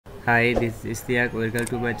Hi, this is Tiak. Welcome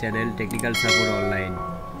to my channel Technical Support Online.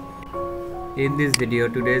 In this video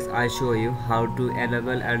today I show you how to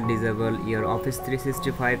enable and disable your Office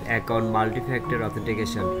 365 account multi-factor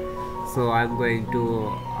authentication. So I'm going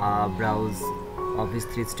to browse Office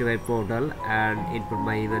 365 portal and input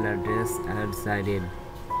my email address and sign in.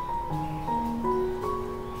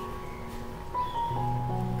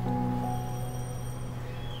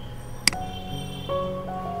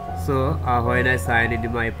 So when I sign into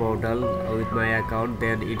my portal with my account,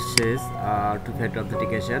 then it says two-factor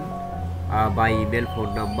authentication by email,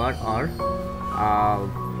 phone number, or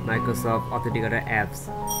Microsoft Authenticator apps.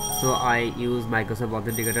 So I use Microsoft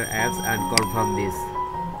Authenticator apps and confirm this.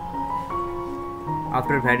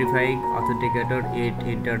 After verifying Authenticator, it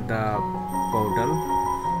entered the portal.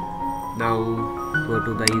 Now go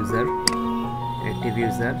to the user, active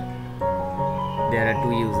user. There are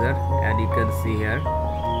two users, and you can see here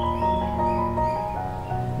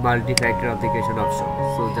multi-factor authentication option.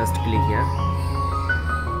 So just click here,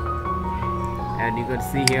 and you can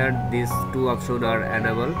see here these two options are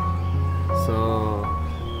enabled. So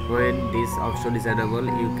when this option is enabled,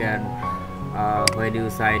 you can when you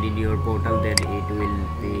sign in your portal, then it will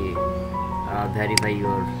be verify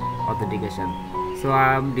your authentication. So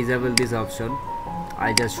I am disable this option.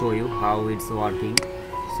 I just show you how it's working.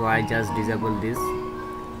 So I just disable this,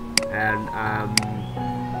 and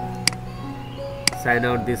sign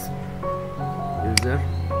out this user.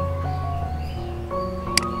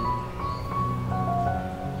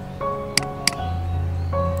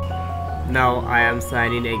 Now I am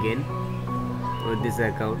signing again with this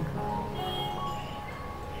account.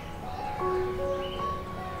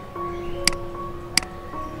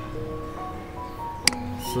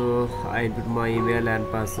 So I input my email and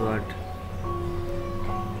password.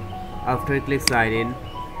 After I click sign in,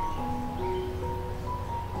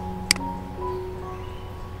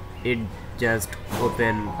 it just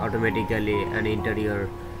open automatically and enter your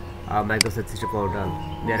Microsoft 365 portal.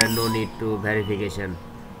 There are no need to verification.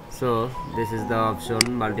 So this is the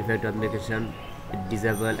option multi-factor authentication,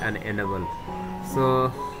 disable and enable.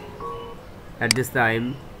 So at this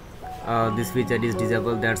time this feature is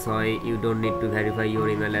disabled, that's why you don't need to verify your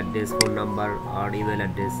email address, phone number or email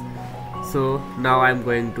address. So now I'm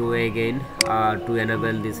going to again to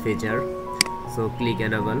enable this feature. So click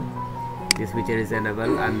enable. This feature is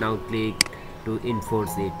enabled, and now click to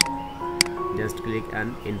enforce it. Just click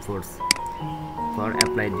and enforce for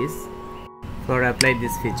apply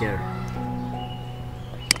this feature.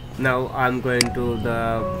 Now I'm going to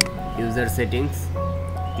the user settings.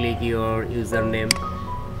 Click your username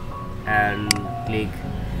and click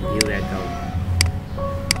view account.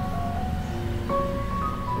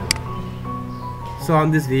 So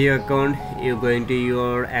on this view account, you're going to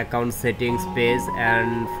your account settings page,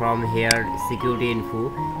 and from here security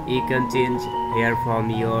info, you can change here from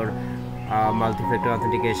your multi-factor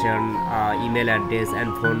authentication, email address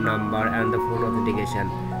and phone number, and the phone authentication.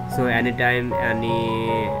 So anytime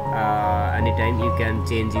you can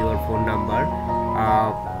change your phone number,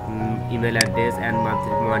 email address and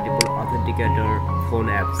multiple authenticator phone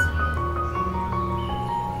apps.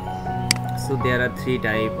 So there are three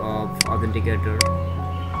types of authenticator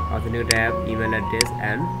app, email address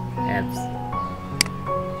and apps.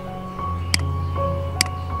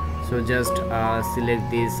 So just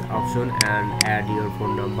select this option and add your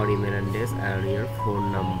phone number, email address and your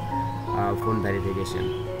phone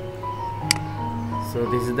verification. So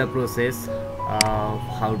this is the process of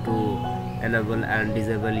how to enable and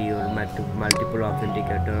disable your multiple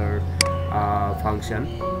authenticator function.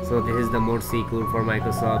 So this is the more secure for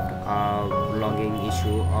Microsoft logging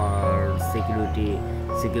issue or security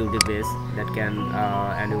base that can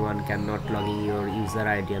anyone cannot log in your user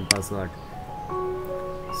ID and password.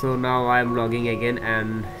 So now I am logging again,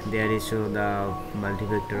 and there is show the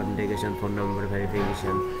multi-factor authentication, phone number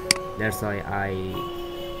verification. That's why I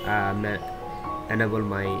enable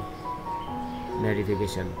my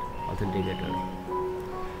verification authenticator.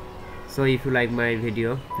 So if you like my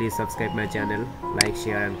video, please subscribe my channel, like,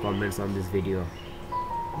 share and comments on this video,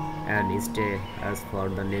 and stay as for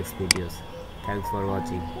the next videos. Thanks for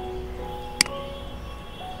watching.